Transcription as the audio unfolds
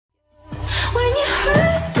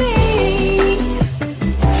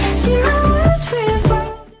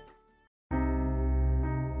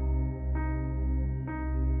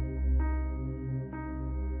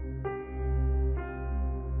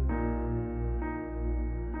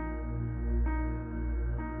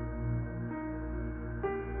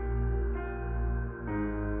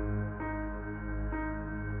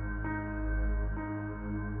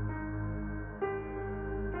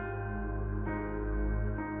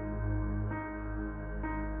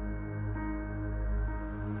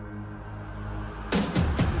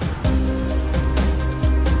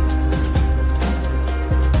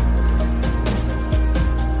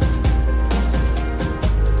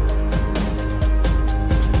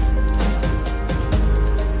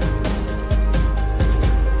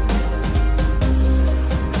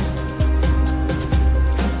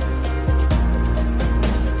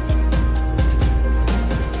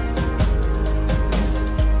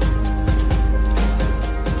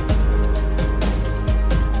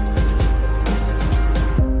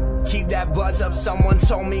buzz up. Someone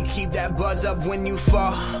told me keep that buzz up when you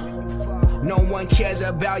fall. No one cares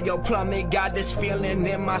about your plummet. Got this feeling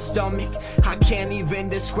in my stomach, I can't even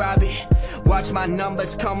describe it. Watch my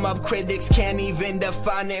numbers come up, critics can't even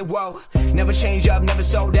define it. Whoa, never change up, never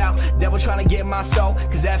sold out. Devil trying to get my soul,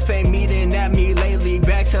 cause that fame eating at me lately.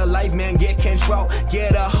 Back to life, man, get control.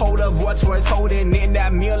 Get a hold of what's worth holding in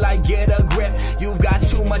that meal, like get a grip. You've got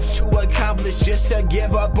too much to accomplish just to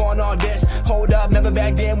give up on all this. Hold up, never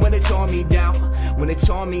back then when it tore me down. When it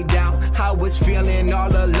tore me down, I was feeling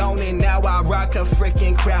all alone, and now I rock a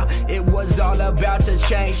freaking crowd. It was all about to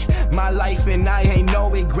change my life and I ain't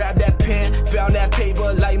know it. Grabbed that pen, found that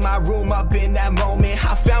paper, light my room up in that moment.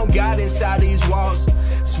 I found God inside these walls,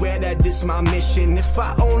 swear that this my mission. If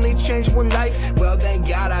I only change one life, well thank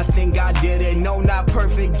God, I think I did it. No, not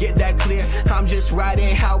perfect, get that clear, I'm just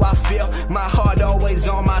writing how I feel. My heart always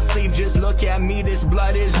on my sleeve, just look at me, this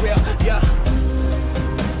blood is real, yeah.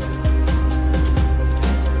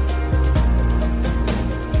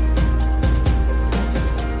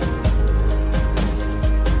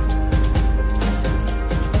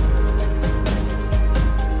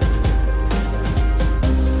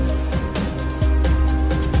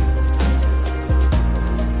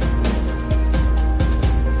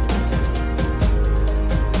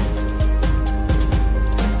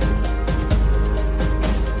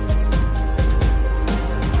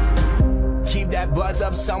 Buzz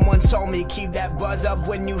up, someone told me keep that buzz up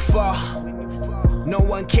when you fall. No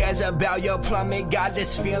one cares about your plummet. Got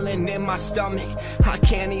this feeling in my stomach, I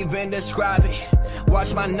can't even describe it.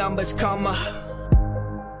 Watch my numbers come up.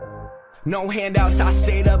 No handouts, I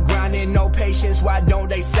stayed up grinding, no patience, why don't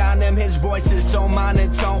they sign them? His voice is so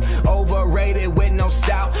monotone, overrated with no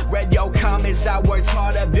style. Read your comments, I worked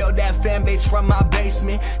hard to build that fan base from my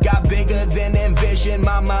basement. Got bigger than envisioned,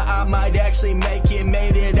 mama, I might actually make it.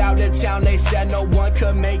 Made it out of town, they said no one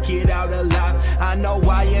could make it out alive. I know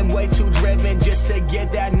I am way too driven just to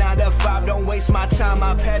get that 9 to 5. Don't waste my time,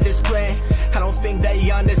 I've had this plan, I don't think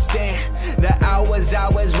they understand the hours I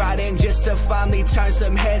was riding just to finally turn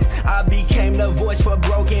some heads. I became the voice for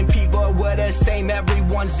broken people, we're the same,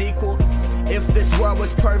 everyone's equal. If this world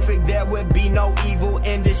was perfect, there would be no evil.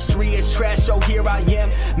 Industry is trash, so here I am,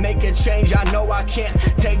 make a change, I know I can't.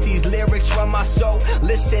 Take these lyrics from my soul,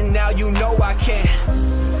 listen now, you know I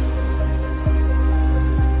can.